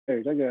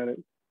I got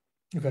it.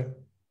 Okay.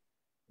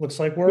 Looks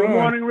like we're Good on.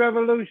 morning,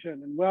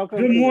 Revolution, and welcome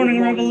Good to morning,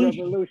 Good Morning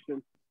Revolution.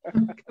 Revolution.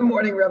 Good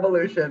morning,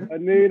 Revolution.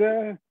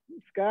 Anita,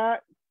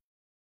 Scott.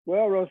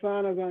 Well,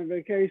 Rosanna's on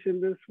vacation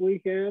this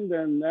weekend,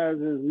 and as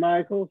is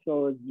Michael,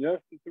 so it's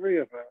just the three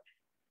of us.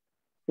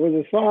 There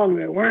was a song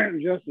that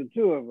weren't just the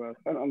two of us.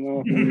 I don't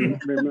know if you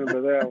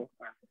remember that one.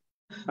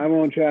 I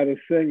won't try to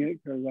sing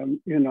it because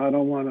I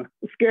don't want to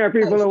scare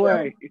people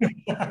away.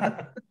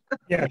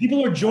 Yeah,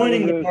 people are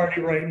joining the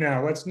party right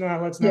now. Let's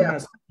not mess with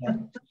that.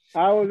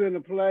 I was in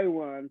a play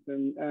once,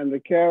 and the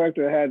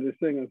character had to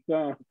sing a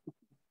song.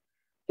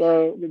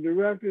 So the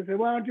director said,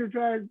 "Why don't you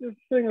try to just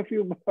sing a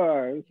few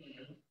bars?"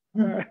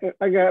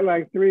 I got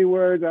like 3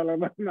 words out of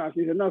my mouth.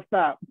 She said, "No,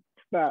 stop.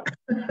 Why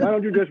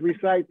don't you just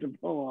recite the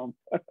poem?"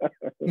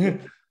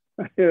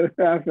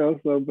 I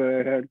felt so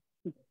bad.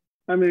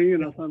 I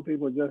mean, some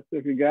people just,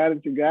 if you got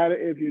it, you got it.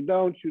 If you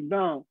don't, you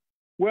don't.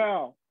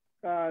 Well,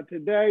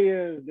 today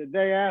is the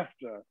day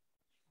after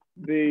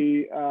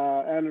the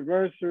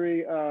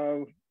anniversary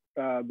of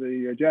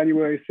the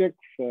January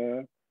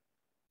 6th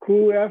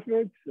coup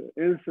efforts,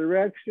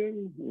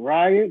 insurrection,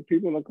 riot.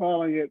 People are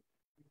calling it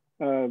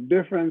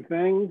different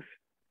things.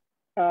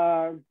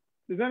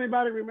 Does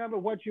anybody remember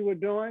what you were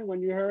doing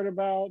when you heard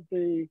about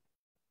the,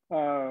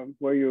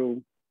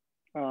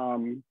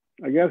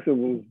 I guess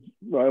it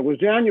was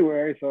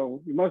January,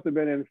 so you must have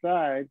been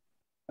inside.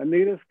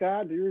 Anita,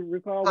 Scott, do you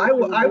recall what you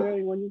were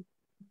doing when you?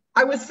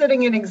 I was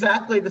sitting in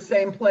exactly the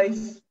same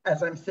place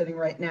as I'm sitting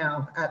right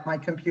now at my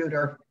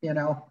computer,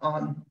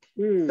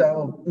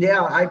 So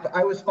yeah,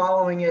 I was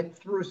following it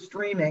through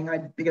streaming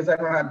because I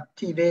don't have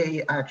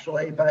TV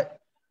actually, but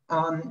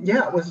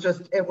yeah,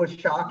 it was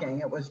shocking.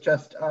 It was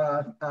just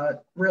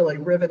really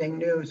riveting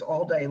news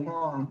all day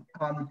long.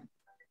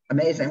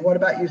 Amazing. What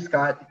about you,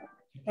 Scott?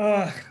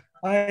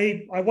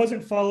 I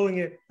wasn't following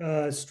it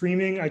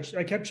streaming. I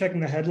kept checking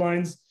the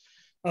headlines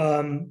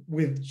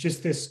with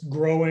just this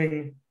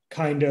growing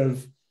kind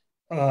of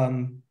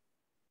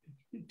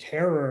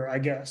terror, I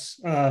guess,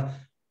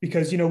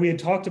 because we had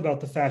talked about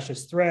the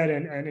fascist threat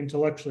and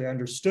intellectually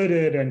understood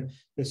it and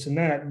this and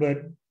that,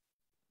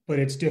 but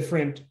it's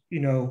different,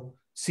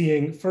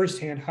 seeing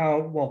firsthand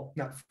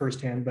not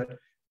firsthand, but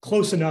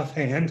close enough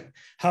hand,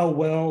 how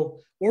well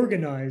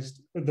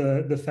organized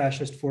the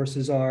fascist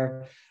forces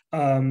are,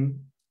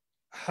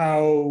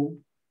 how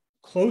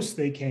close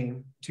they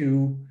came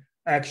to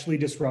actually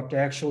disrupt,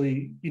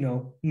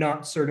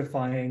 not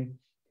certifying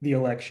the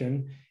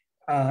election.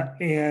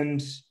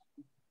 And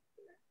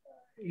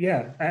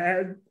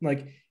yeah,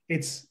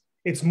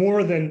 it's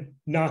more than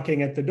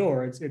knocking at the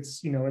door.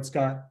 It's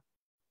got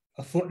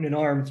a foot and an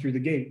arm through the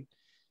gate.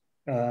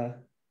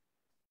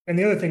 And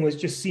the other thing was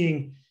just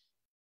seeing,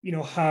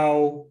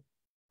 how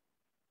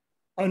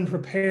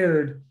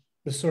unprepared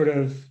the sort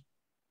of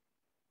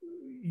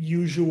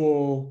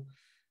usual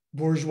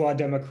bourgeois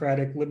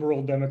democratic,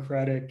 liberal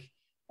democratic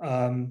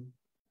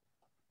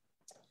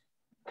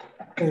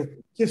both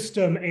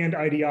system and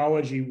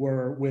ideology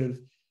were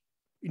with,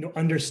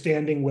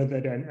 understanding with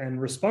it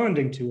and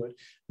responding to it.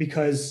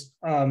 Because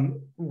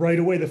right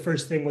away the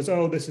first thing was,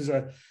 this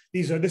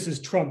is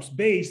Trump's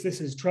base,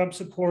 this is Trump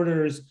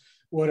supporters,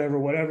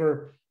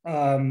 whatever.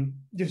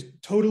 Just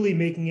totally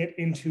making it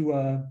into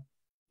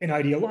an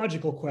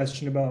ideological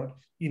question about,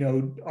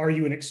 are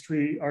you an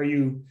extreme? Are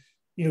you,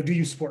 do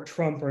you support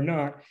Trump or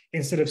not?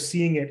 Instead of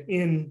seeing it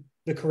in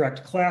the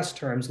correct class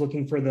terms,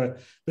 looking for the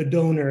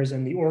donors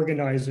and the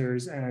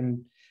organizers.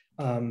 And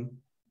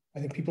I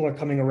think people are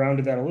coming around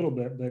to that a little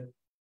bit, but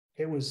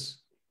it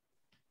was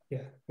a.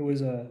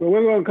 Well,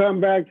 we're going to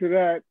come back to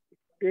that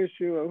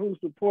issue of who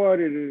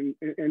supported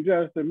it in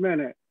just a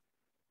minute.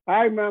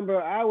 I remember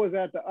I was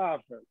at the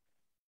office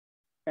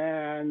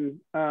and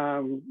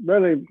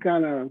really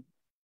kind of,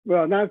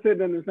 not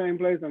sitting in the same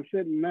place I'm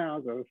sitting now,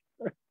 because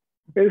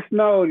it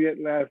snowed yet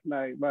last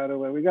night, by the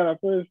way. We got our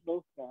first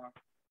snowstorm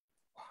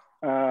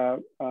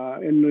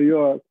in New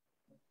York.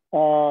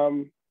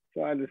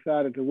 So I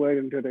decided to wait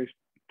until they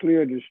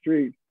cleared the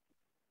street.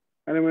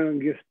 I didn't want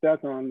to get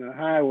stuck on the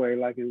highway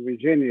like in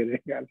Virginia. They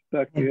got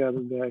stuck the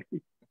other day.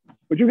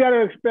 But you got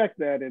to expect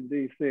that in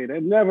DC.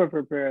 They're never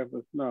prepared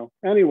for snow.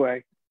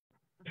 Anyway,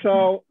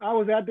 so I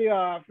was at the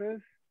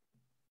office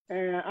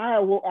and I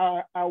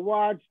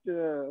watched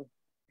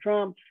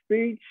Trump's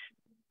speech,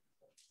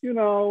 and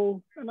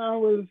I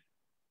was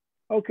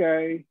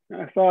okay.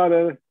 I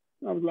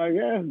was like,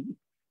 yeah,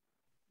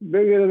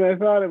 bigger than I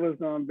thought it was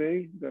going to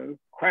be. The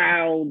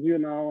crowds,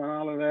 and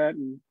all of that.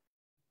 And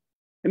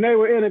they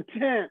were in a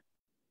tent,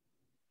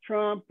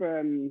 Trump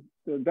and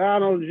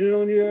Donald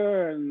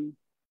Jr. and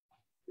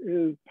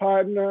his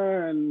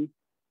partner, and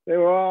they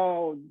were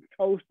all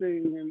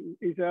toasting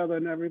each other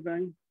and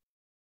everything.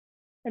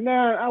 And then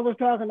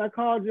I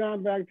called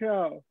John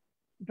Bachtel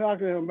to talk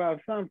to him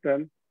about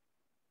something.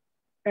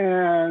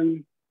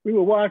 And we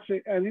were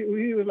watching, and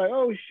he was like,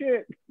 oh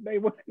shit, they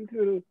went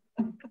into,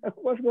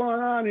 what's going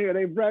on here?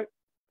 And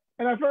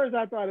at first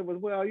I thought it was,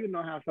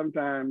 how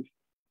sometimes,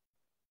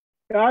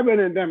 I've been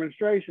in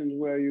demonstrations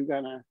where you're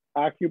gonna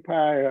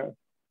occupy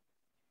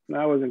when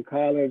I was in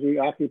college, we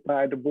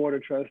occupied the Board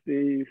of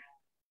Trustees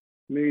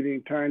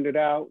meeting, turned it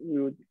out.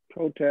 We were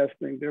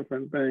protesting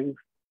different things.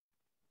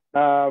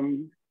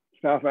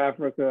 South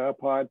Africa,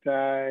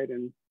 apartheid,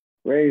 and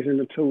raising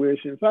the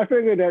tuition. So I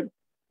figured that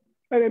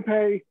I didn't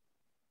pay.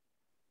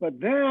 But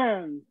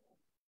then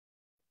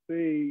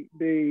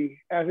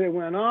as it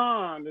went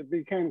on, it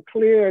became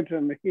clear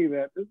to me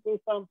that this was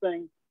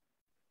something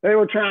they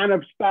were trying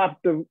to stop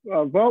the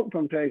vote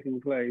from taking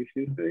place,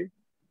 you see.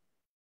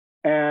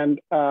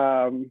 And,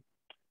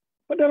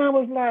 but then I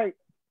was like,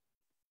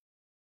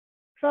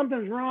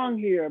 something's wrong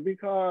here,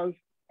 because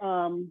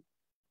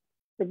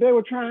if they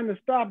were trying to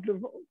stop the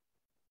vote,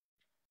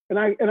 and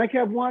I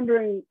kept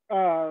wondering,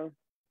 were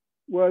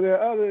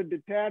there other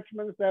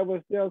detachments that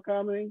were still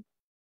coming,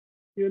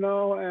 you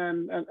know,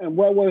 and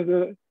what was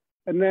the,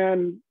 and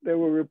then they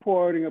were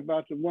reporting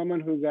about the woman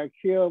who got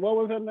killed. What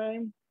was her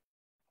name?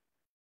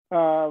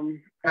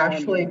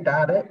 Ashley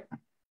Babbitt.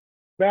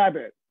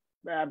 Babbitt,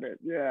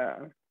 yeah.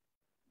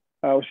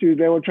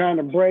 They were trying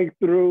to break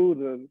through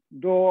the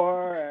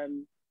door,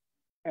 and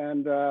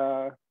then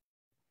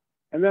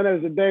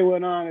as the day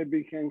went on, it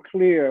became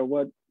clear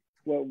what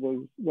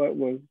was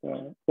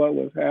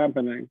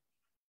happening.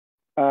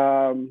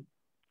 So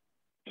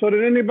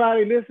did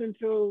anybody listen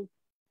to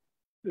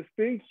the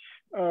speech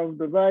of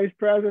the vice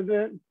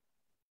president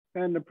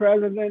and the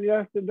president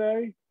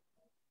yesterday?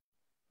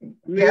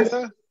 Yes,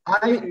 Nita?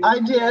 I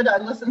did. I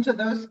listened to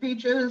those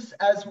speeches,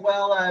 as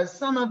well as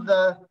some of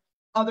the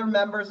other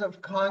members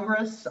of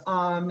Congress.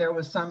 There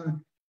was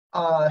some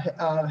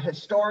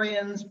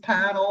historians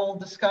panel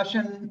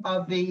discussion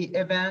of the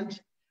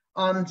event.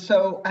 And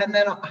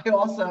then I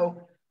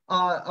also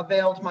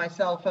availed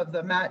myself of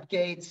the Matt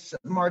Gaetz,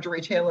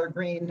 Marjorie Taylor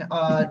Greene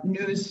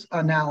news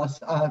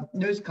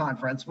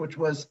conference, which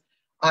was,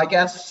 I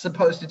guess,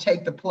 supposed to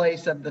take the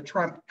place of the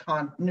Trump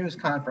news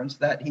conference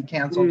that he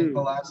canceled at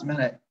the last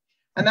minute.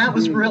 And that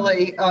was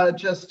really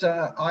just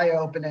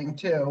eye-opening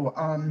too,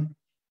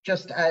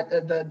 just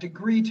at the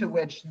degree to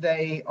which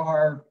they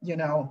are, you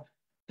know,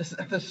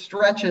 the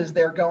stretches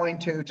they're going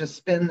to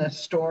spin this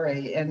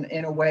story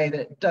in a way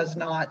that does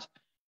not,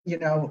 you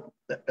know,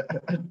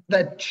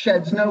 that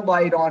sheds no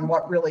light on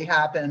what really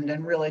happened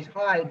and really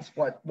hides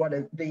what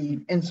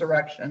the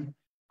insurrection.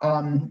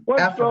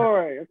 What effort.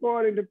 Story?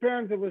 According to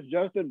Pence, it was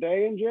just a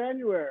day in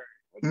January.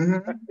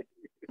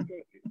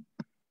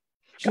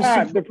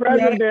 God, the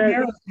president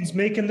Americans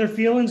making their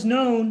feelings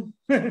known.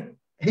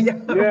 Yeah,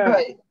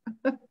 right.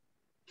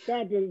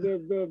 God,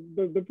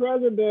 the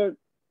president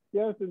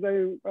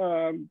yesterday,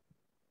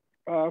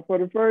 for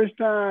the first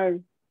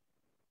time,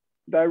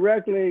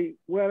 directly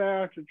went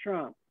after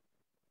Trump.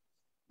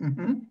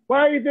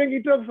 Why do you think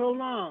he took so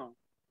long?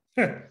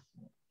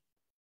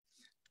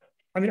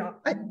 I mean,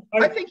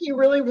 I think he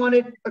really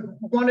wanted.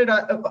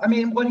 I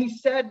mean, what he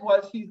said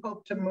was he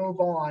hoped to move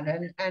on,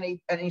 and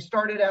he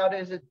started out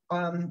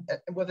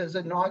with his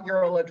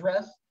inaugural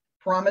address,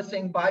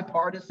 promising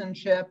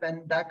bipartisanship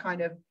and that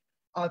kind of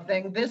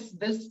thing.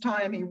 This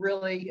time he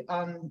really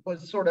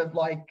was sort of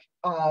like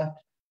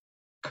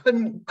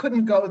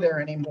couldn't go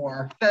there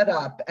anymore, fed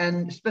up,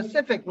 and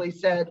specifically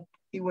said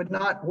he would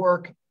not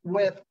work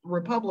with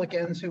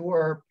Republicans who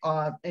were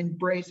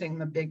embracing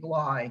the big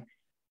lie.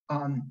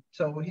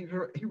 So he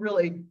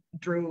really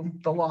drew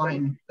the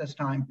line this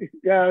time.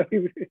 Yeah,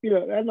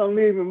 that don't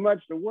leave him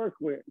much to work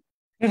with.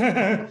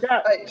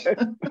 Right.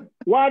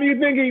 Why do you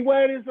think he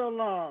waited so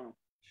long?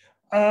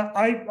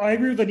 I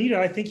agree with Anita.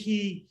 I think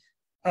he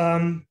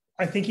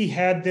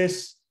had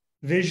this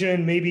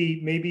vision,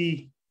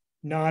 maybe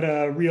not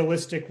a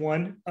realistic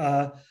one,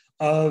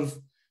 of,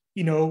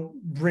 you know,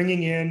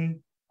 bringing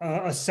in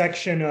a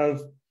section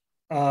of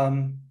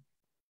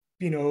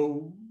you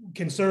know,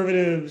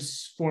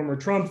 conservatives, former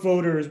Trump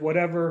voters,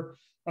 whatever,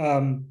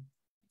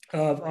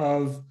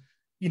 of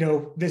you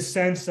know, this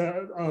sense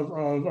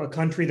of a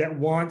country that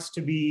wants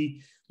to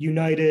be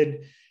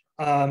united,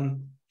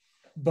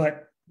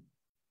 but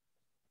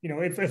you know,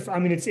 if I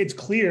mean, it's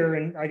clear,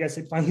 and I guess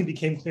it finally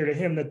became clear to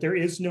him that there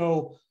is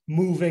no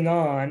moving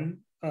on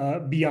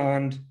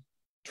beyond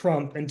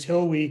Trump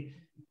until we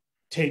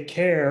take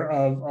care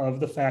of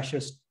the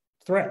fascist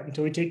threat,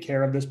 until we take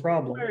care of this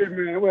problem. Wait a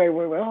minute, wait,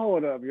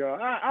 hold up, y'all.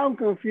 I'm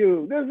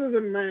confused. This is a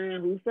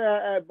man who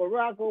sat at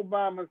Barack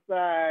Obama's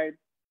side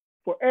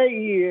for 8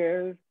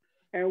 years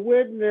and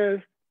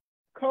witnessed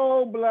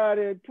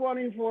cold-blooded,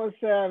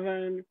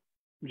 24/7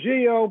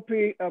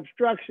 GOP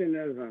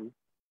obstructionism.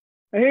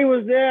 And he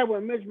was there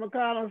when Mitch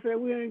McConnell said,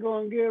 we ain't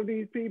gonna give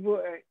these people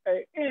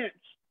an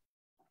inch.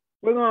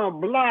 We're gonna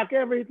block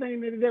everything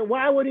that he did.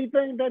 Why would he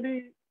think that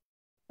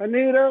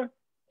Anita?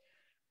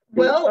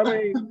 Well, I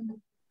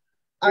mean,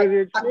 is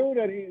it true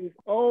that he's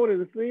old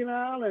and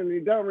senile and he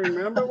don't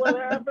remember what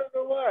happened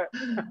or what?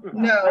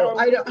 No,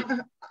 I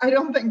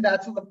don't think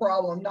that's the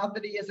problem. Not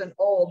that he isn't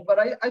old, but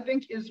I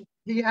think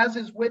he has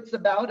his wits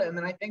about him,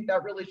 and I think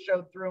that really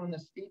showed through in the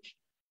speech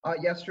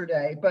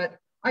yesterday. But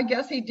I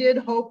guess he did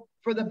hope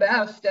for the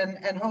best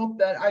and hope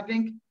that, I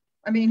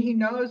mean, he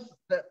knows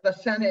that the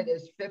Senate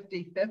is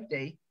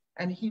 50-50.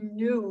 And he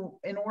knew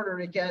in order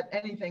to get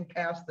anything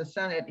past the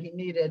Senate, he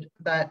needed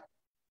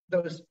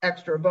those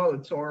extra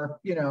votes, or,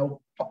 you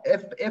know,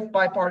 if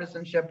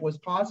bipartisanship was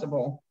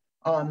possible.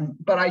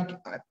 But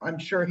I'm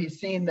sure he's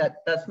seen that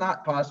that's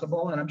not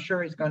possible, and I'm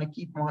sure he's going to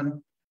keep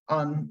on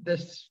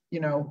this, you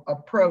know,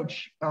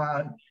 approach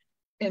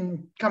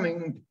in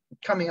coming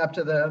up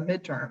to the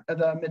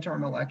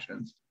midterm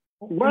elections.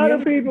 Why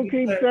do people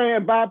keep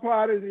saying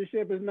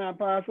bipartisanship is not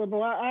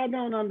possible? I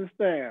don't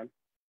understand.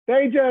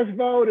 They just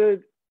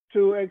voted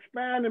to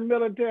expand the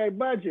military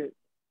budget.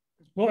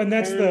 Well, and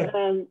that's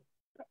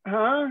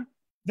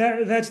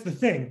that's the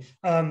thing.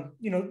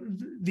 You know,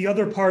 the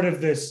other part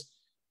of this,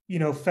 you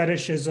know,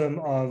 fetishism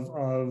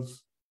of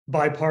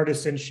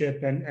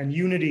bipartisanship and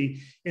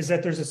unity is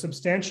that there's a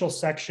substantial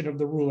section of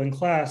the ruling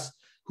class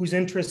whose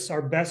interests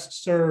are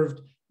best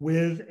served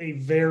with a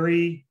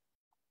very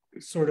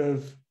sort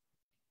of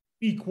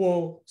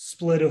equal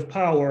split of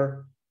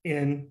power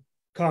in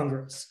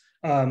Congress.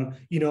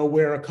 You know,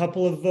 where a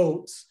couple of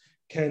votes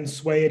can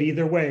sway it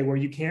either way, where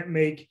you can't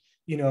make,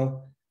 you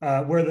know,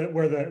 where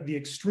the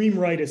extreme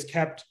right is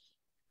kept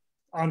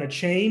on a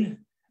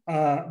chain,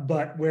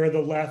 but where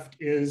the left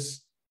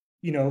is,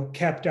 you know,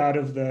 kept out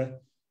of the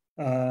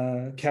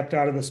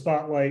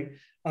spotlight,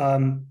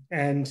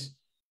 and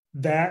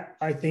that,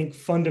 I think,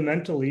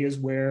 fundamentally is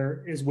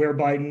where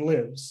Biden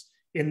lives.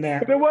 In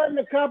that, if there wasn't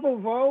a couple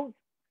votes,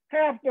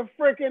 half the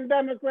freaking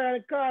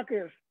Democratic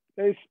caucus,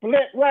 they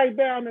split right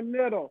down the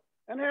middle,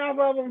 and half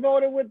of them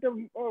voted with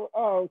the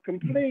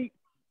complete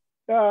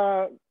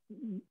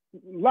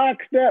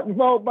lockstep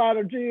vote by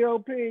the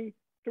GOP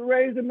to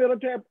raise the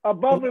military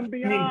above and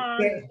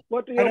beyond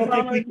what the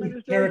Obama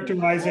administration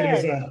characterize it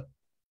as a.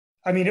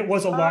 I mean, it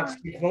was a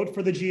lockstep vote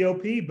for the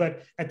GOP,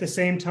 but at the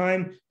same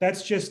time,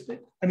 that's just.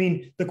 I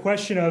mean, the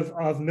question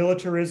of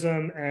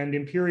militarism and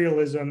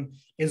imperialism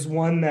is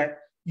one that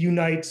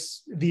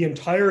unites the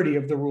entirety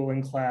of the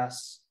ruling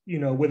class. You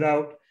know,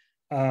 without.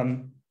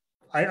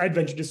 I'd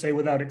venture to say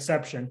without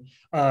exception.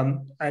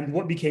 And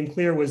what became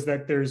clear was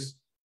that there's,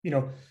 you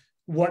know,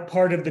 what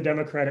part of the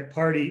Democratic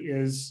Party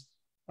is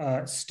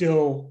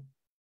still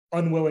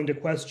unwilling to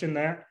question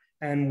that,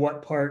 and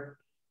what part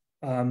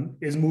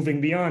is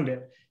moving beyond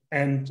it.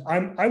 And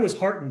I was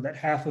heartened that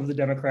half of the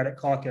Democratic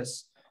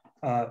caucus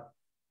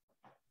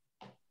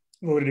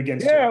voted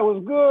against it. Yeah, it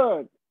was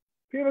good.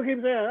 People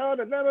keep saying, oh,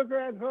 the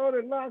Democrats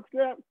voted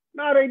lockstep.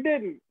 No, they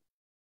didn't.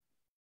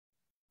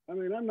 I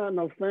mean, I'm not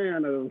no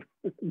fan of,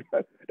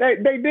 they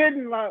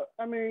didn't,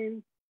 I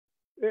mean,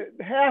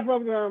 half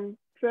of them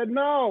said,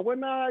 no, we're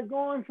not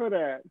going for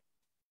that.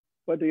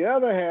 But the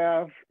other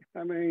half,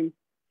 I mean,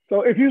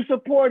 so if you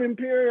support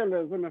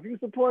imperialism, if you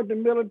support the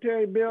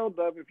military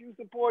buildup, if you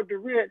support the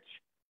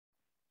rich,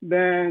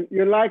 then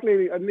you're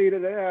likely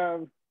needed to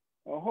have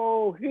a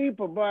whole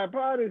heap of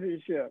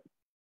bipartisanship.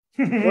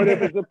 But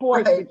if it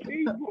supports the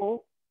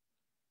people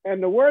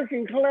and the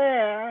working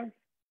class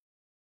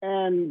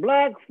and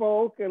Black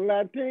folk and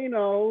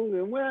Latinos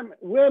and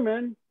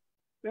women,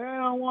 they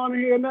don't want to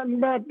hear nothing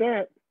about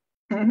that.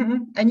 Mm-hmm.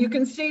 And you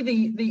can see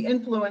the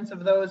influence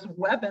of those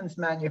weapons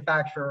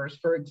manufacturers,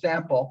 for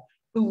example,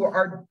 who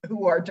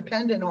are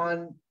dependent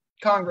on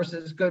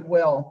Congress's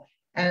goodwill.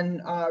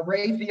 And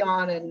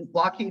Raytheon and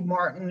Lockheed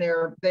Martin,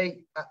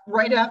 they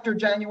right after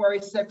January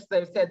 6th,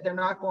 they said they're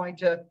not going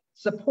to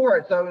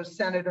support those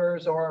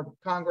senators or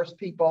Congress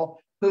people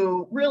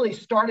who really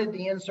started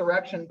the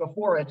insurrection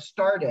before it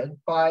started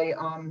by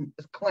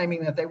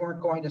claiming that they weren't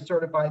going to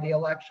certify the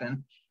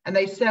election. And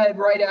they said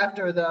right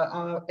after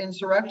the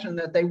insurrection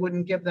that they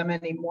wouldn't give them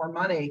any more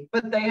money,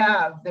 but they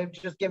have. They've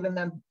just given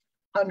them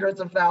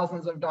hundreds of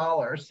thousands of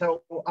dollars.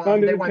 So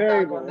they went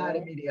back on that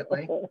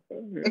immediately.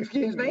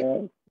 Excuse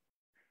me?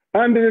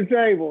 Under the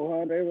table,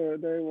 huh? They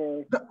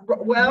were.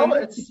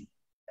 Well,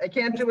 I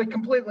can't do it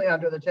completely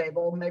under the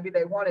table. Maybe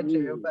they wanted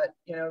to, but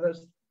you know,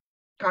 there's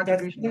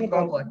contributions to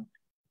public.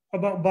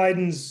 About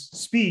Biden's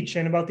speech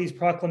and about these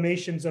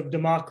proclamations of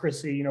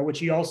democracy, you know, which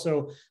he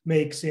also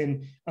makes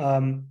in,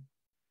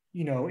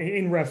 you know,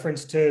 in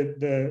reference to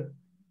the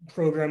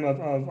program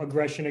of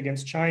aggression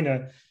against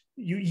China.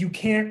 You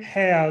can't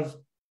have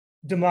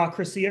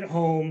democracy at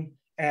home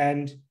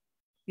and,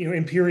 you know,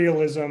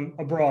 imperialism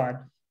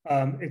abroad.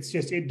 It's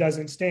just, it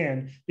doesn't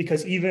stand,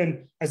 because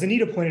even as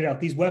Anita pointed out,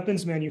 these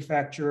weapons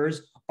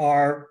manufacturers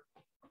are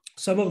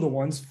some of the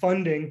ones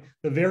funding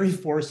the very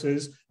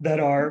forces that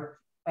are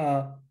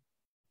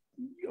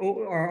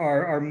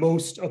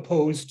most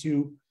opposed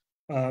to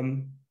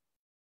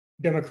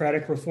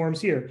democratic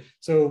reforms here.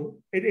 So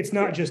it's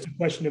not just a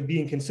question of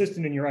being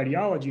consistent in your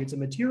ideology. It's a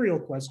material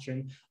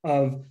question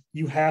of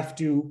you have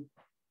to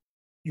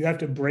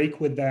break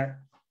with that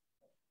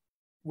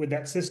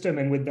system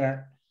and with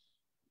that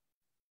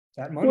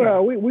money.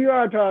 Well, we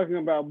are talking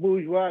about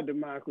bourgeois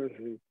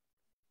democracy.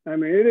 I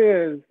mean, it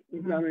is.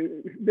 I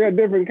mean, there are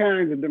different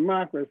kinds of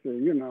democracy,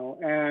 you know,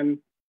 and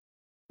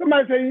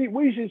somebody say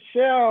we should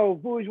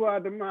shelve bourgeois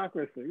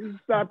democracy. You should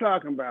stop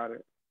talking about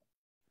it.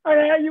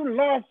 Have you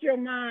lost your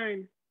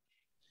mind?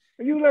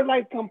 You look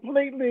like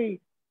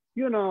completely,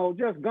 you know,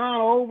 just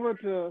gone over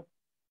to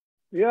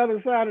the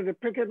other side of the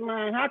picket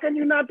line. How can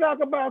you not talk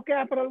about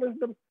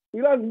capitalism?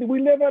 We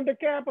live under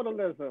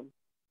capitalism.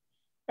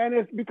 And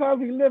it's because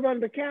we live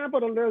under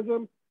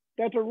capitalism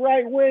that the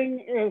right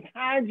wing is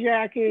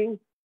hijacking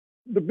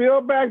the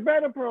Build Back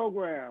Better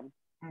program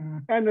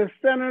and the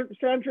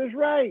centrist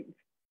right.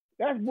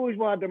 That's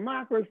bourgeois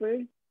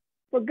democracy,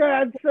 for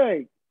God's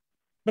sake.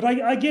 But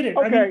I get it.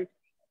 Okay, I mean,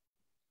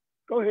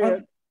 go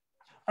ahead.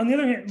 On the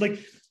other hand, like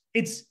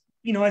it's,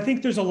 I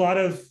think there's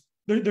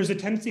there's a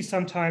tendency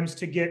sometimes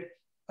to get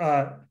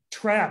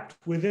trapped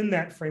within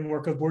that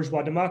framework of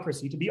bourgeois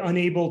democracy, to be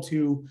unable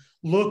to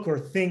look or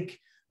think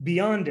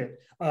beyond it.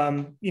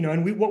 And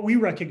what we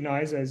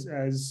recognize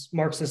as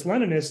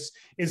Marxist-Leninists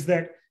is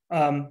that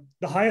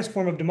the highest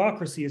form of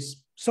democracy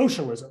is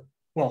socialism.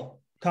 Well,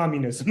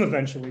 communism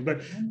eventually,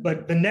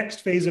 but the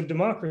next phase of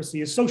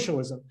democracy is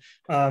socialism.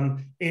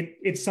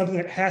 It's something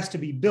that has to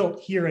be built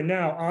here and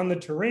now on the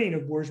terrain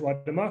of bourgeois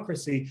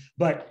democracy,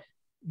 but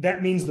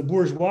that means the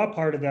bourgeois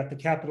part of that, the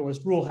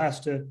capitalist rule, has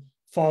to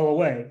fall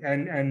away,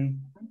 and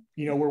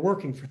we're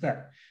working for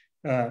that.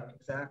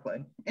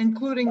 Exactly,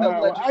 including the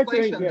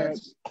legislation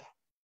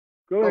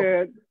Go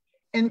ahead.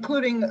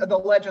 Including the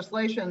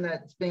legislation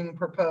that's being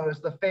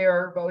proposed, the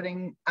Fair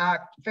Voting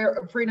Act,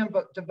 Freedom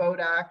to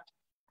Vote Act,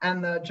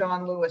 and the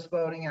John Lewis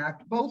Voting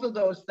Act. Both of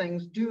those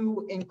things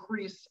do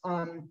decrease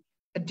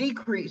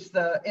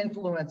the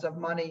influence of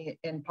money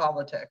in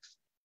politics.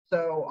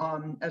 So,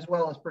 as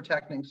well as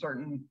protecting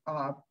certain,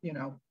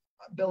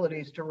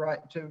 abilities to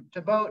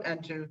vote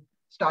and to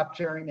stop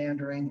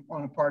gerrymandering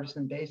on a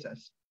partisan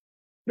basis.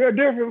 There are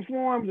different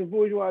forms of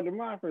bourgeois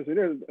democracy.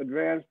 There's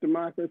advanced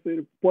democracy.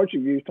 The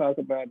Portuguese talk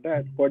about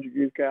that,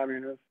 Portuguese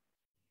communists.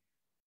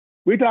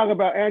 We talk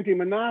about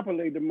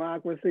anti-monopoly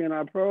democracy in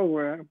our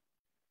program,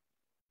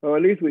 or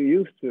at least we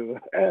used to.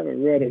 I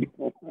haven't read it.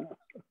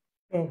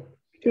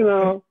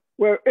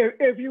 Where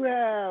if you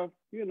have,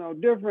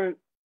 different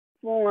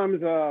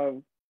forms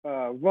of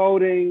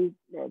voting,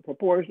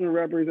 proportional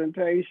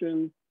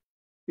representation,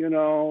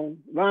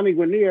 Lonnie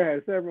Guinier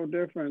had several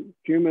different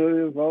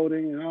cumulative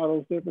voting and all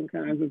those different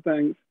kinds of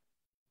things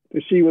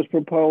that she was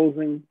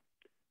proposing.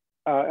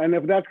 And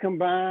if that's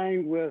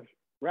combined with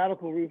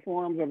radical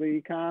reforms of the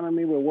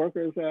economy where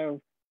workers have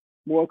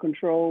more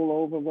control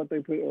over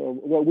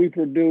what we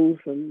produce,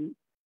 and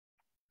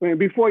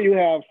before you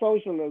have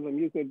socialism,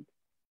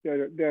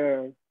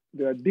 there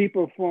are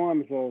deeper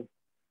forms of,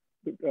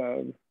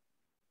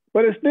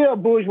 but it's still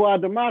bourgeois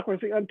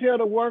democracy until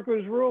the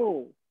workers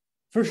rule.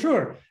 For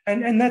sure.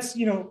 And that's,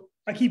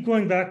 I keep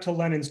going back to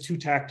Lenin's Two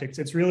Tactics.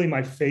 It's really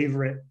my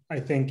favorite, I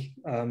think,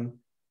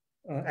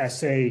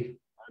 essay.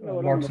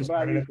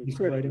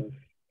 Marxist-Leninism.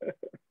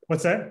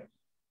 What's that?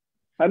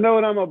 I know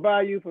what I'm going to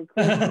buy you for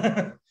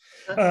Christmas.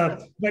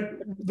 But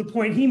the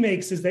point he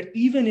makes is that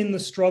even in the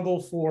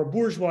struggle for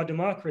bourgeois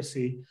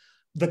democracy,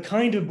 the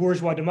kind of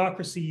bourgeois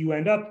democracy you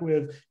end up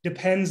with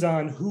depends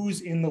on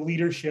who's in the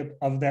leadership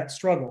of that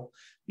struggle.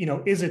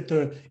 Is it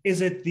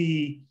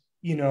the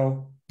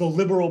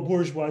liberal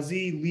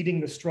bourgeoisie leading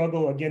the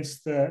struggle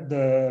against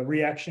the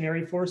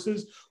reactionary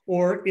forces,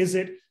 or is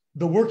it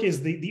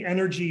the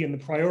energy and the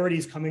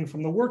priorities coming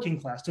from the working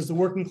class? Does the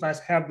working class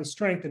have the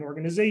strength and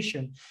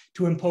organization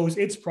to impose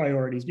its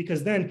priorities?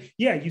 Because then,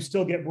 you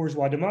still get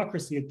bourgeois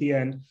democracy at the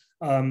end,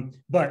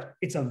 but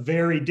it's a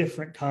very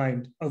different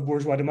kind of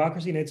bourgeois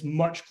democracy, and it's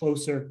much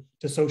closer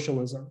to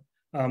socialism.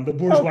 The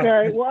bourgeois.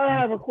 Okay, well, I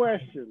have a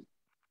question.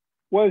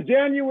 Was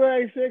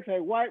January 6th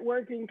a white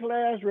working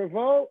class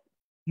revolt?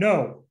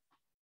 No.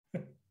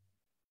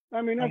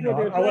 I mean, that's what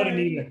they're saying. I'll let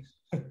Anita.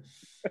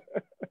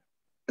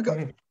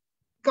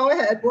 Go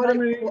ahead.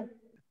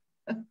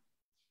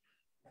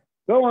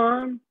 Go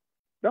on.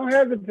 Don't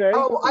hesitate.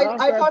 Oh,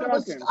 I thought it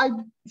was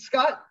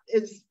Scott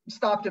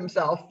stopped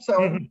himself.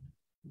 So.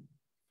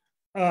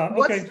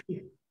 Okay.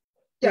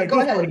 Yeah, go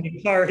ahead.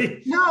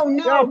 Sorry. No.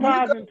 You're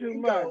pausing too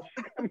much.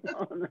 Come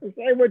on.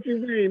 Say what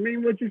you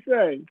mean what you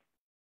say.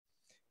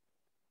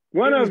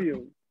 One of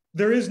you.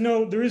 There is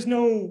no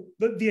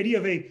the idea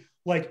of a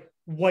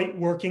white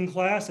working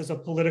class as a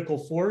political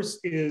force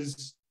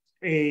is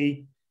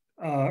a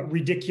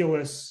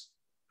ridiculous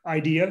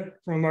idea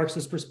from a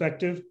Marxist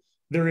perspective.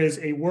 There is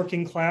a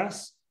working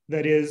class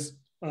that is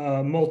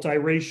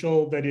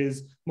multiracial, that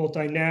is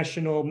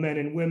multinational, men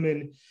and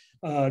women,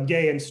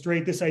 gay and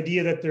straight. This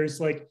idea that there's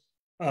that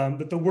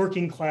the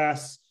working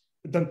class,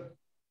 the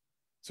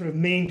sort of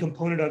main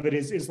component of it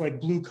is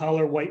like blue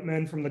collar white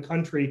men from the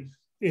country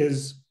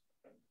is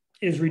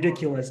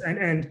ridiculous.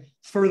 And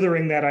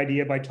furthering that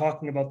idea by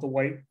talking about the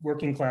white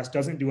working class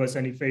doesn't do us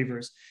any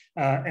favors.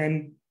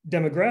 And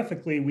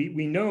demographically,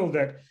 we know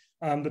that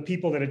the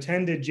people that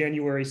attended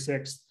January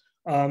 6th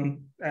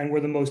and were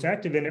the most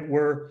active in it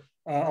were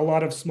a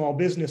lot of small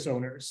business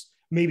owners,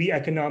 maybe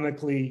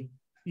economically,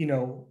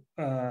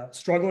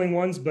 struggling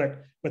ones,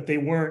 but they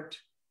weren't,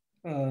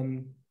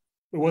 it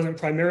wasn't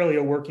primarily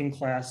a working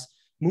class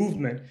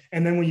movement.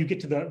 And then when you get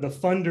to the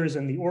funders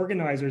and the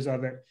organizers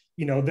of it,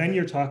 then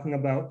you're talking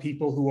about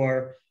people who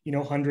are,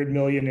 100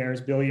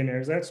 millionaires,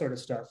 billionaires, that sort of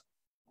stuff.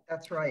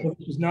 That's right.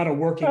 Which is not a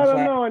working I don't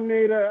class. know,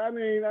 Anita. I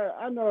mean,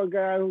 I know a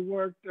guy who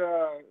worked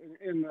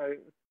in the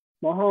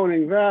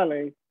Mahoning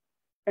Valley,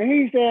 and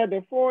he said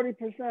that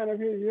 40% of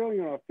his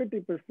union, or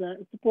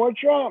 50%, support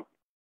Trump.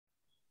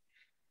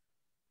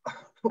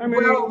 I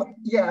mean, well,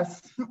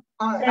 yes.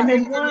 And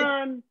they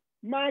won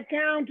my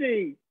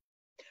county.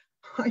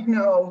 I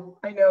know,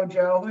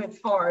 Joe. It's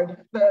hard.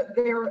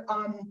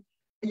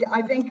 Yeah,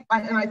 I think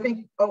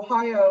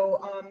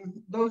Ohio,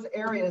 those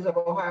areas of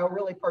Ohio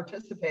really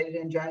participated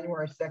in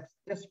January 6th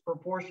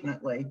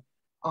disproportionately.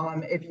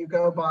 If you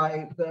go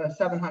by the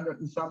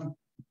 700 and some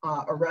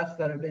arrests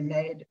that have been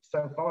made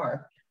so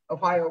far,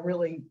 Ohio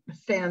really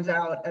stands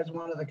out as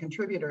one of the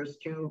contributors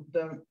to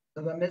the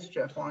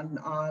mischief on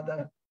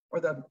the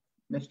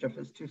mischief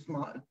is too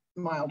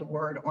mild a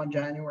word, on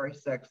January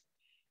 6th.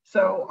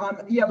 So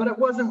yeah, but it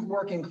wasn't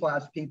working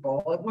class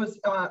people. It was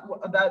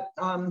that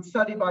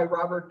study by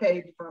Robert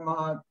Pate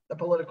from the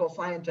political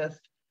scientist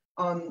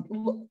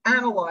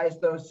analyzed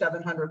those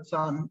 700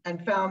 some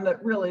and found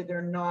that really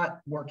they're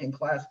not working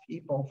class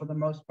people for the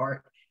most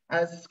part.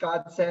 As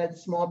Scott said,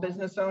 small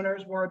business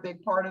owners were a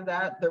big part of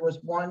that. There was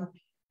one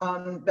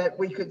that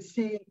we could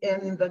see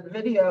in the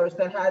videos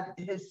that had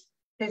his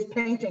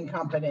painting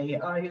company.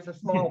 He's a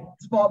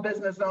small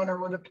business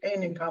owner with a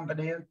painting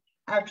company, and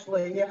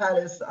actually he had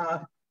his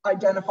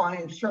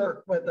identifying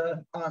shirt with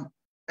a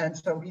and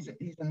so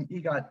he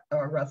got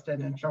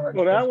arrested and charged.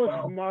 Well, that was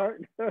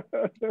smart,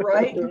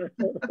 right?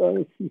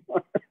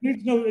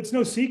 It's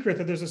no secret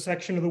that there's a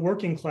section of the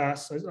working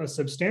class, a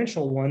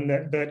substantial one,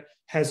 that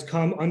has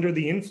come under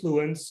the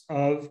influence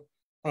of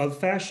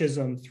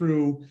fascism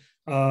through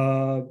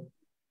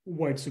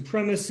white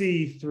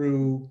supremacy,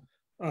 through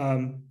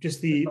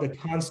just the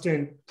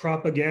constant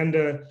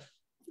propaganda,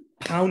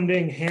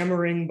 pounding,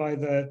 hammering by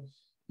the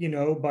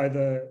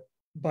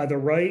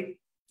right.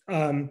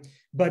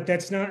 But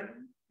that's not,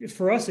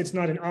 for us, it's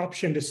not an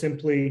option to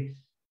simply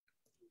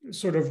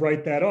sort of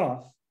write that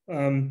off.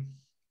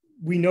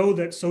 We know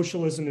that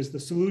socialism is the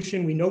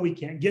solution. We know we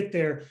can't get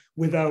there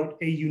without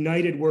a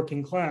united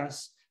working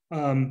class.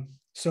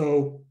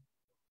 So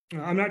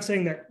I'm not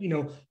saying that,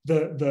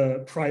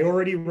 the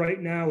priority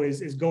right now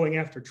is going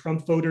after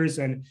Trump voters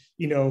and,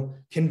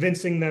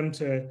 convincing them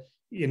to,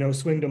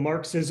 swing to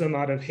Marxism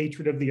out of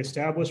hatred of the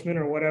establishment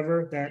or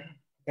whatever.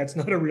 That's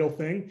not a real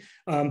thing.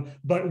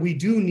 But we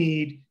do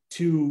need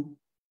to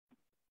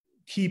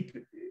keep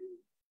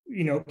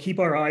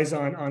our eyes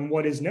on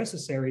what is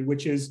necessary,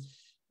 which is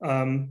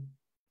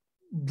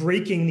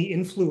breaking the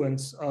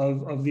influence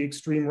of the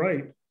extreme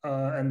right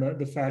and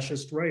the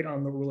fascist right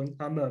on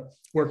the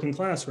working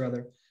class,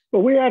 rather.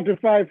 But we have to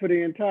fight for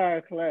the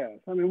entire class.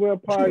 I mean, we're a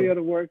party of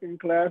the working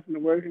class, and the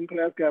working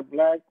class got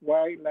black,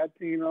 white,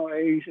 Latino,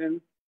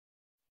 Asian,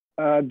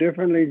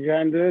 differently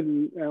gendered,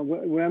 and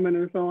women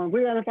and so on.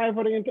 We got to fight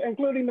for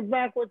including the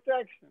backward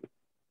section.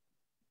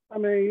 I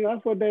mean,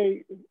 that's what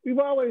we've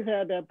always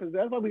had that position.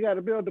 That's why we got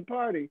to build the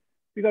party.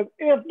 Because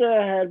if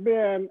there had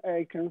been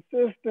a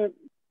consistent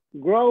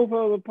growth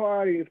of the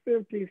party in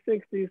 50s,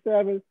 60s,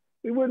 70s,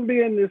 we wouldn't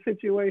be in this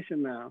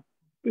situation now.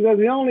 Because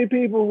the only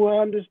people who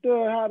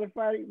understood how to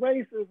fight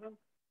racism,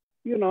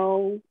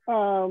 well,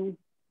 I'm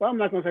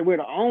not going to say we're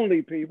the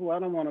only people. I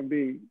don't want to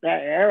be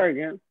that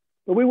arrogant.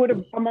 But we were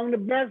among the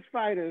best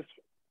fighters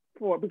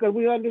for it because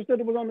we understood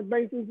it was on the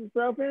basis of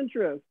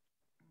self-interest.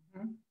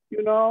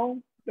 Mm-hmm.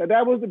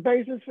 That was the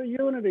basis for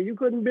unity. You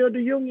couldn't build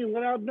a union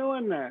without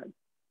doing that.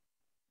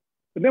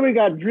 But then we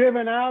got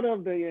driven out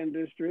of the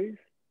industries.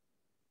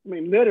 I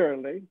mean,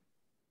 literally,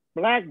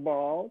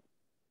 blackballed.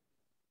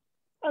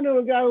 I knew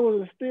a guy who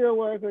was a steel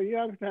worker in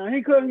Youngstown.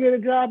 He couldn't get a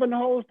job in the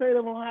whole state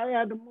of Ohio. He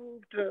had to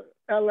move to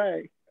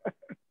LA.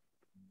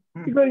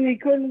 He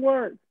couldn't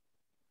work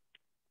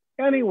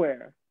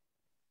anywhere.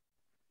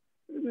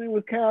 His name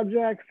was Cal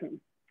Jackson.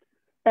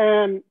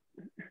 And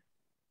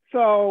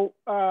so,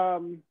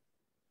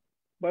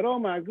 but oh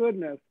my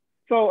goodness.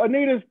 So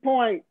Anita's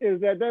point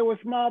is that there were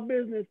small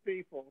business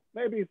people,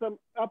 maybe some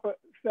upper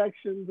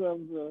sections of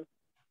the,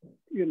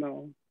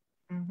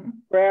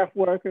 craft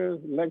workers,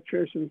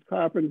 electricians,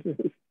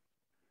 carpenters,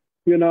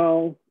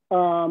 and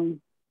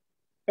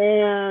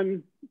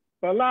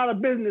a lot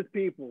of business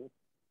people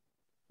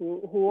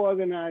who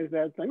organized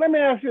that thing. Let me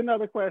ask you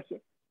another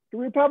question. The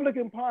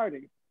Republican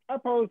Party, I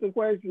posed a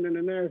question in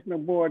the National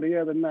Board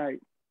the other night.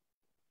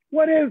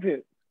 What is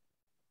it?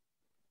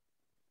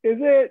 Is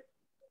it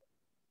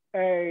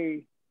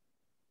a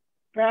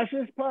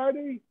fascist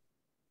party?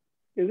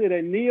 Is it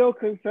a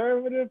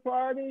neoconservative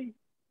party?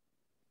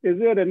 Is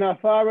it an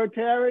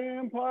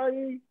authoritarian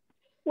party?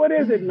 What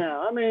is it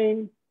now? I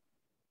mean,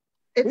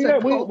 we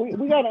got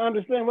to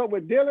understand what we're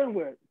dealing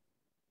with.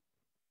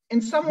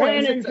 In some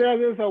ways,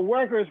 it's a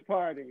workers'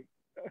 party.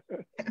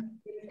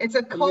 It's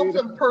a cult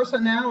of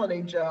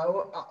personality,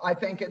 Joe. I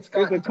think it's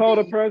got. It's a cult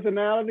of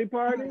personality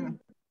party.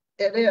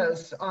 It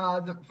is,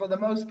 for the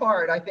most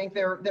part. I think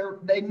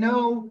they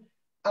know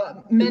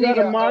many. Is that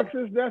a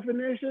Marxist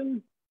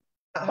definition?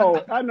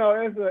 Oh, I know.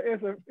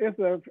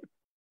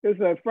 It's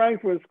a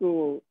Frankfurt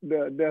School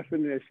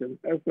definition.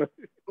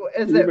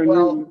 Is it?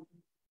 Well,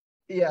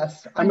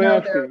 Yes, I I'm know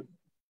asking.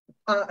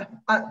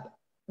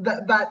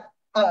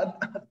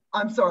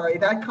 I'm sorry,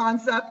 that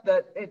concept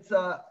that it's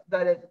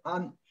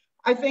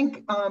I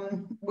think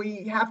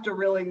we have to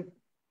really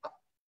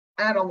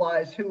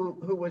analyze who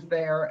was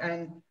there.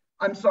 And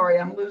I'm sorry,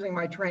 I'm losing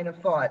my train of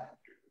thought.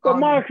 But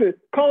Marxist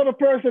cult of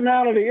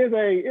personality is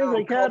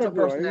a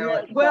category.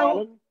 Personality.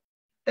 Well,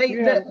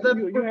 you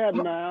had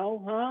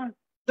Mao, huh?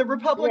 The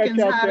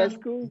Republicans had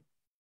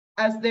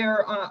as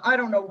their I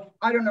don't know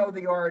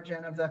the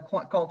origin of the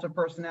cult of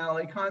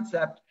personality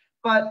concept,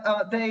 but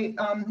they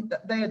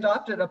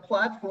adopted a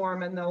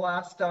platform in the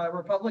last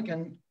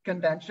Republican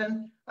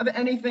convention of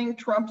anything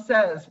Trump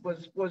says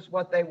was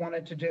what they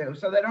wanted to do.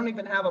 So they don't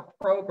even have a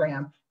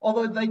program,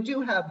 although they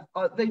do have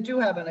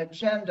an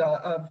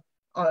agenda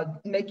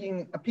of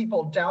making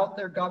people doubt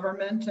their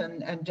government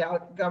and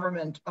doubt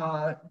government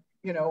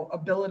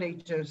ability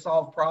to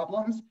solve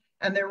problems.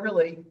 And they're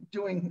really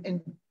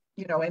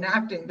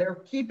enacting, they're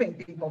keeping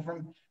people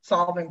from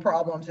solving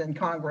problems in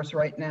Congress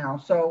right now.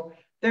 So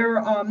they're,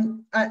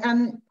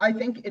 and I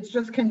think it's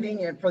just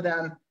convenient for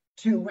them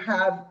to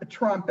have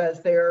Trump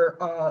as their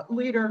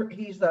leader.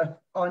 He's an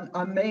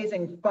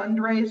amazing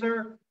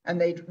fundraiser, and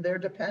they're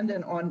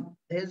dependent on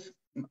his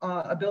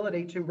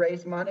ability to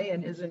raise money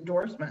and his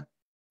endorsement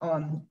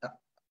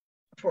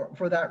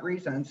for that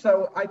reason.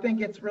 So I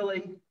think it's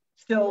really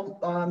still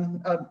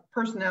a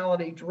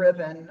personality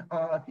driven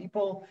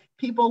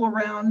people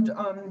around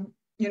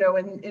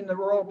in the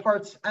rural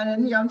parts and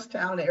in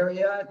Youngstown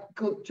area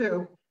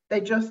too.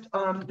 They just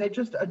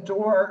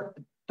adore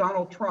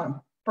Donald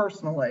Trump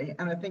personally,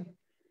 and I think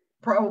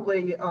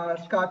probably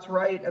Scott's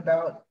right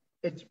about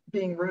it's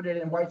being rooted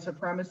in white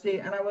supremacy,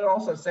 and I would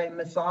also say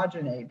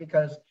misogyny,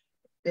 because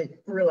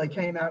it really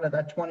came out of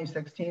that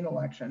 2016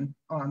 election.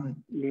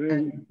 There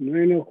ain't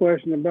no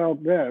question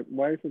about that.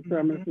 White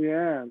supremacy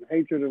and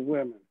hatred of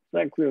women,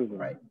 sexism.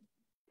 Right.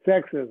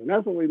 Sexism.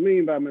 That's what we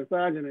mean by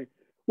misogyny.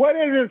 What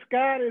is it,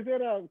 Scott? Is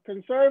it a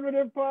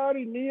conservative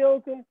party,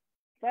 neo-fascist,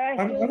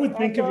 I would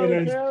think of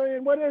it as,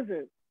 what is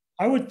it?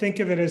 I would think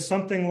of it as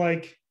something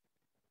like,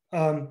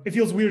 it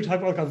feels weird to talk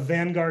about like a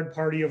vanguard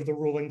party of the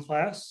ruling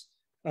class.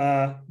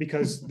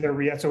 Because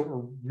it's a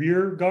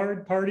rear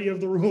guard party of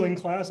the ruling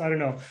class. I don't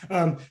know,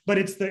 but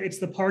it's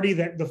the party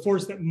the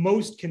force that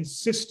most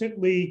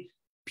consistently,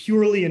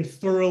 purely and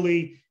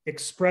thoroughly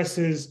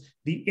expresses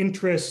the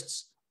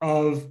interests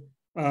of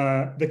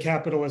the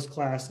capitalist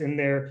class in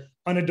their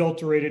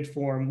unadulterated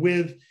form,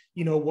 with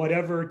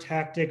whatever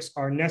tactics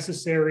are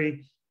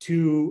necessary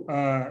to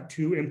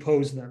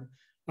impose them.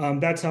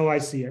 That's how I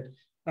see it.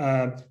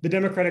 The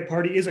Democratic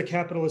Party is a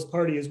capitalist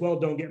party as well,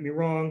 don't get me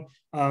wrong.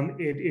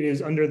 It is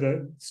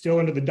still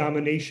under the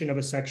domination of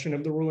a section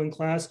of the ruling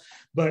class,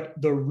 but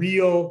the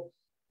real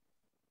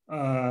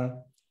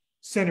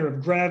center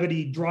of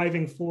gravity,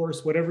 driving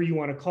force, whatever you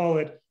want to call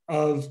it,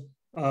 of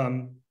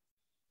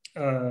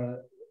the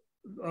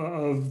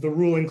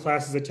ruling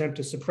class's attempt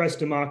to suppress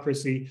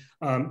democracy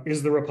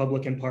is the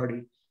Republican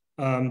Party.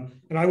 And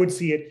I would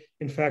see it,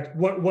 in fact,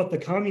 what the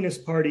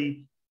Communist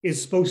Party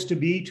is supposed to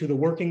be to the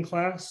working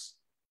class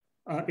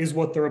is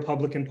what the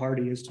Republican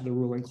Party is to the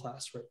ruling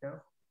class right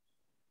now.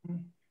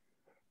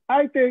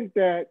 I think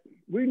that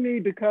we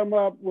need to come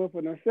up with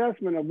an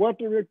assessment of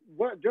what's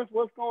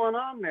going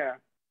on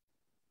there.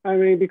 I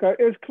mean, because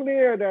it's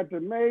clear that the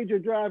major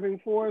driving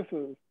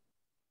forces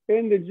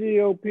in the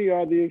GOP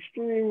are the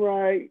extreme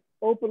right,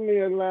 openly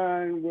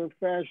aligned with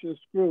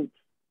fascist groups.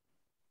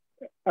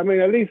 I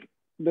mean, at least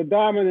the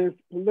dominance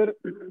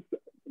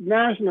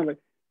nationally,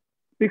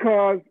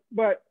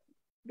 but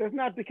that's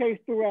not the case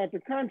throughout the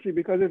country,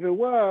 because if it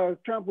was,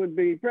 Trump would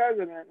be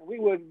president and we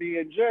wouldn't be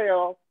in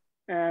jail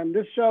and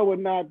this show would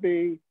not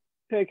be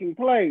taking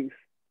place.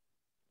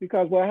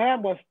 Because what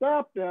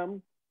stopped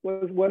them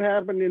was what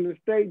happened in the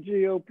state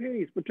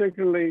GOPs,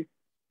 particularly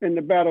in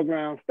the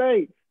battleground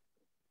states,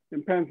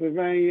 in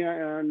Pennsylvania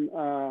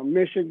and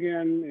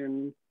Michigan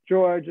and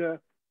Georgia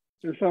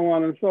and so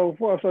on and so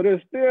forth. So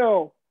there's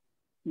still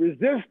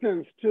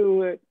resistance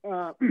to it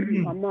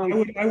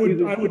among. I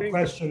would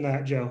question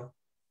that, Joe.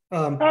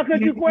 How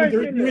could you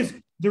question it?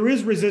 There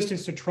is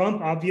resistance to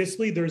Trump.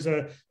 Obviously, there's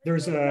a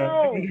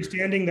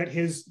understanding that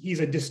he's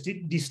a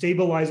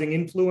destabilizing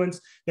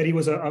influence, that he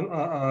was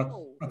a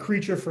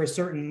creature for a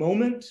certain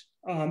moment,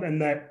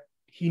 and that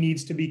he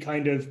needs to be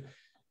kind of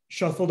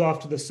shuffled off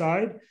to the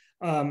side.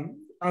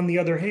 On the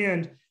other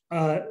hand,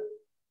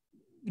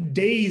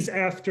 days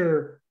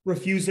after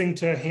refusing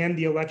to hand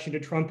the election to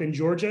Trump in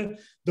Georgia,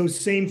 those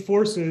same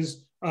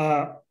forces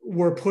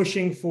were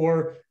pushing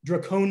for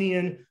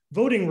draconian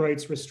voting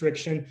rights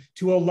restriction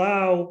to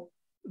allow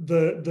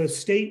the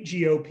state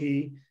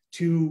GOP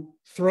to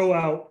throw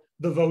out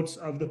the votes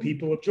of the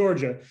people of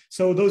Georgia.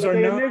 So those are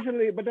not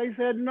initially, but they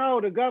said no.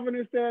 The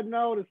governor said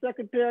no. The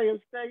Secretary of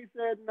State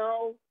said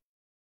no.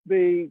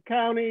 The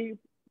county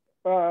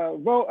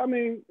vote. I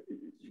mean,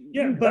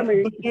 but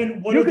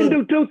then what you can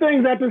do two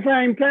things at the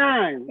same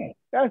time.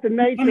 That's the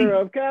nature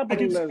of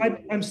capitalism.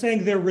 I'm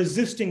saying they're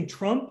resisting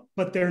Trump,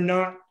 but they're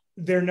not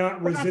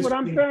resisting. That's what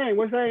I'm saying.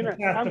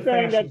 I'm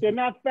saying that they're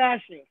not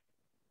fascist.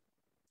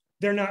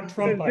 they're not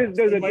Trumpites.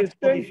 There's they a might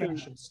still be distinction.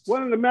 fascists.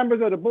 One of the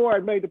members of the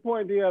board made the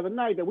point the other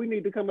night that we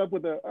need to come up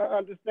with a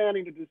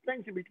understanding the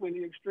distinction between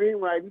the extreme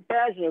right and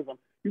fascism.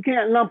 You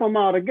can't lump them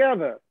all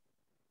together,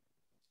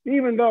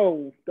 even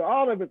though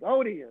all of it's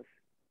odious.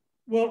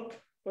 Well,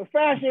 but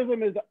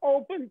fascism is the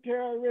open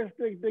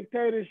terroristic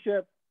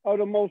dictatorship of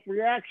the most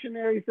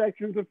reactionary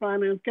sections of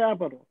finance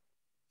capital.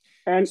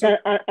 And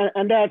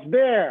that's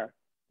there.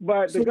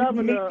 But the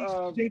governor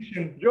of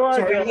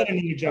Georgia, sorry, I'll let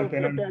Anita jump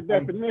in. That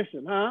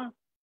definition, huh?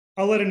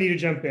 I'll let Anita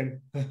jump in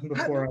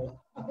before I.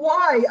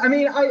 Why? I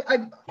mean,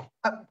 I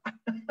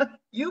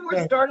you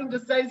were starting to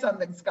say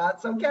something, Scott.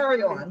 So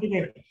carry on.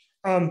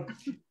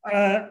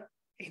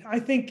 I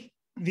think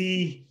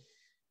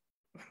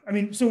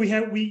so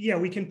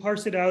we can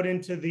parse it out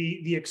into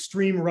the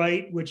extreme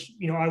right, which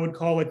I would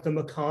call it the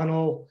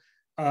McConnell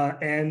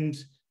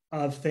end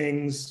of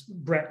things,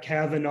 Brett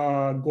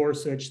Kavanaugh,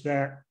 Gorsuch,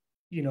 that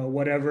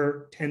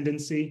whatever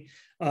tendency,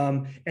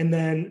 and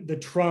then the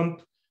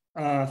Trump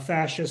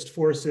fascist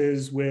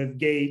forces with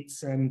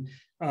Gates and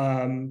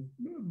Boebert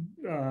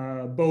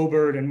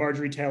and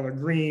Marjorie Taylor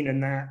Greene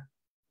and that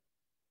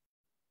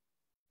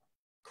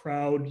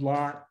crowd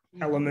lot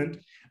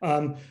element,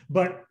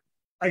 but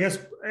I guess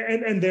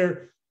and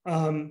they're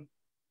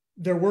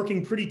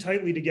working pretty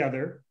tightly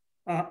together,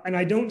 and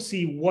I don't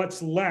see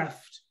what's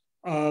left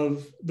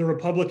of the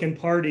Republican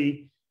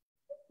Party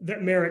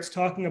that merits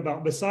talking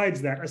about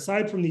besides that,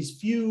 aside from these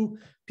few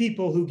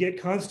people who get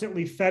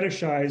constantly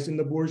fetishized in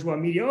the bourgeois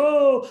media.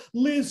 Oh,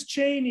 Liz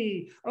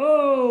Cheney.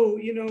 Oh,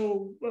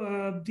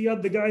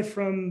 the guy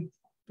from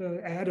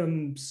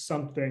Adam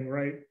something,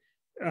 right?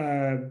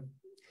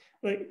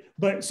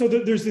 But so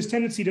there's this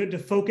tendency to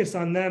focus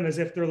on them as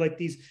if they're like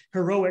these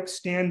heroic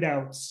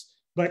standouts.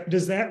 But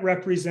does that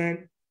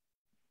represent,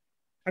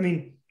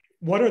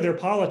 what are their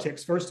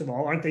politics, first of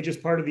all? Aren't they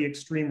just part of the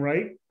extreme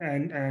right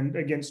and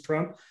against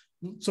Trump?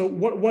 So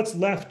what's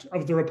left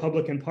of the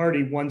Republican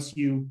Party once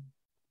you,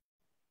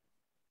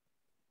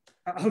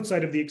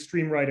 outside of the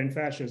extreme right and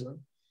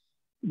fascism?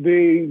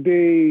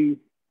 The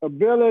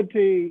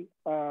ability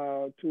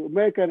to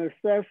make an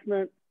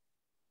assessment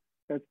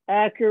that's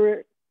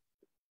accurate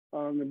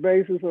on the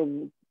basis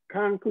of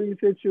concrete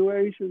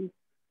situations,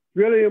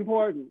 really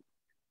important.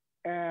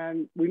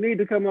 And we need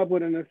to come up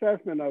with an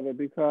assessment of it,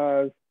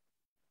 because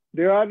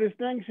there are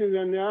distinctions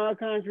and there are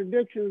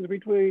contradictions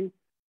between,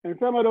 and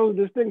some of those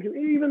distinctions,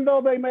 even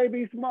though they may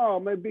be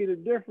small, may be the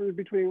difference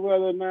between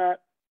whether or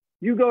not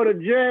you go to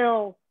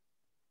jail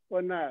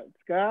or not.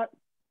 Scott?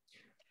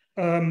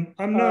 I'm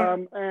not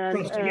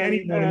trusting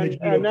anyone in the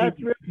GOP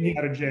to get me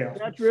out of jail.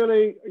 That's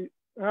really,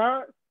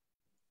 huh?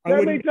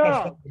 Let me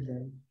talk.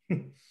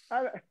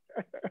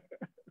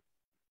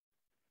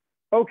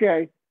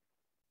 Okay,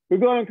 we're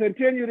going to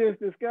continue this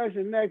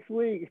discussion next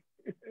week.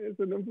 It's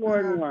an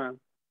important one.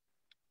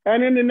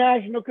 And in the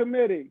National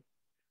Committee.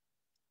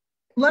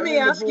 Let me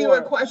ask you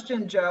a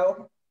question,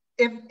 Joe.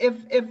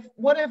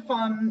 What if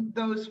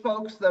those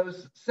folks,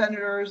 those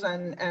senators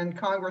and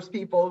Congress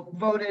people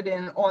voted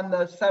in on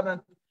the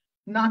 7th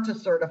not to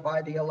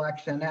certify the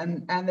election,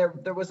 and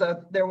there was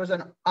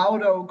an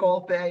auto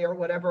golpe or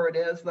whatever it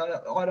is,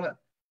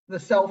 the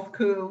self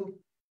coup,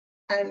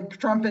 and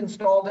Trump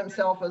installed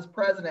himself as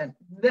president,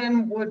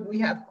 then would we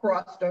have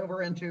crossed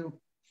over into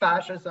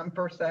fascism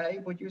per se,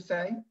 would you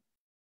say?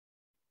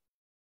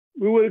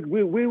 We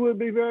would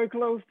be very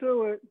close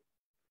to it,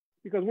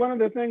 because one of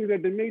the things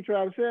that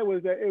Dimitrov said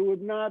was that it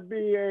would not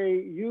be a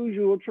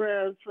usual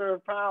transfer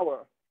of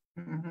power.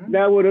 Mm-hmm.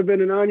 That would have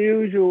been an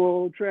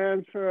unusual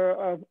transfer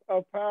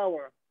of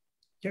power.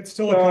 Yet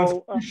still a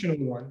constitutional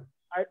one.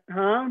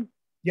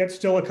 Yet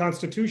still a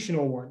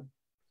constitutional one.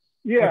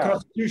 Yeah. Our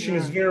Constitution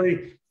is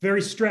very,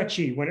 very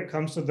stretchy when it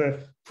comes to the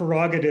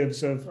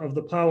prerogatives of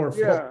the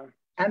powerful. Yeah.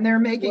 And they're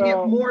making it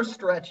more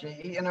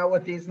stretchy,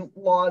 with these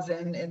laws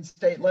in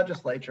state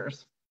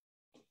legislatures.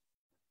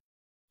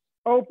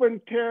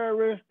 Open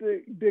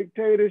terroristic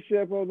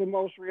dictatorship of the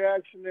most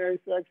reactionary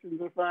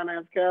sections of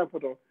finance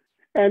capital.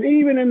 And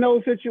even in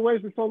those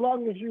situations, so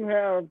long as you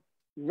have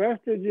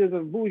vestiges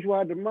of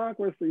bourgeois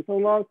democracy, so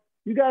long,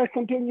 you got to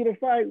continue to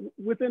fight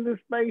within the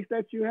space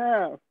that you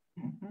have.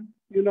 Mm-hmm.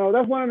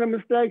 That's one of the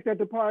mistakes that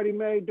the party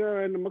made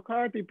during the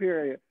McCarthy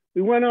period.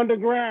 We went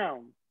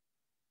underground.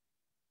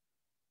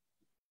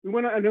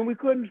 And then we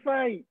couldn't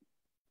fight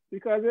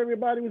because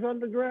everybody was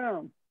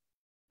underground.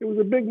 It was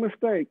a big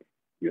mistake.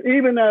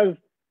 Even as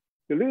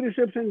the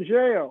leadership's in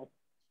jail,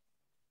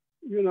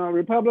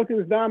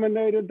 Republicans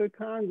dominated the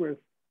Congress.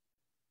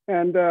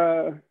 And,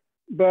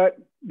 but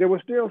there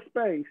was still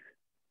space,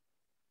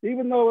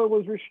 even though it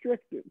was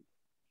restricted.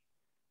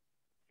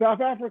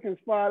 South Africans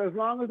fought as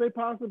long as they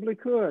possibly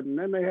could, and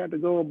then they had to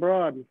go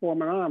abroad and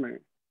form an army,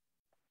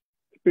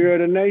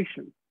 spirit a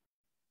nation.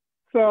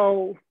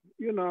 So,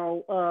 these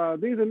are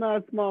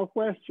not small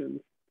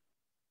questions,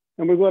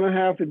 and we're going to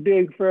have to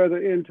dig further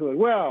into it.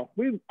 Well,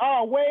 we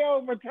are way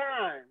over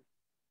time.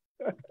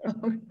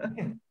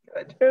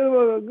 It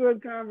was a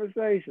good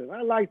conversation.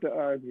 I like to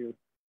argue.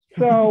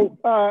 So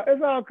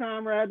it's all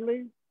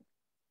comradely.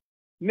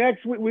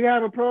 Next week, we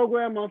have a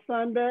program on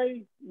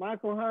Sunday.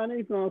 Michael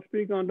Honey's going to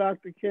speak on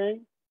Dr.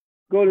 King.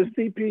 Go to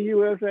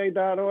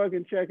cpusa.org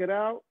and check it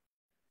out.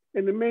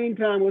 In the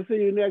meantime, we'll see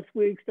you next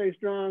week. Stay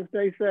strong,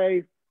 stay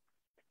safe,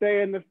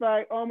 stay in the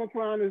fight.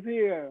 Omicron is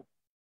here.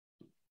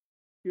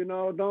 You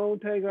know,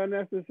 don't take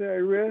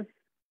unnecessary risks.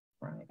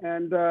 Right.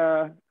 And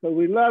so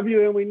we love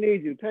you and we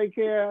need you. Take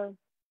care.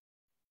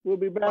 We'll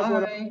be back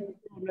with you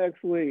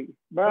next week.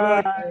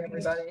 Bye. Bye,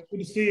 everybody. Good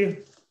to see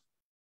you.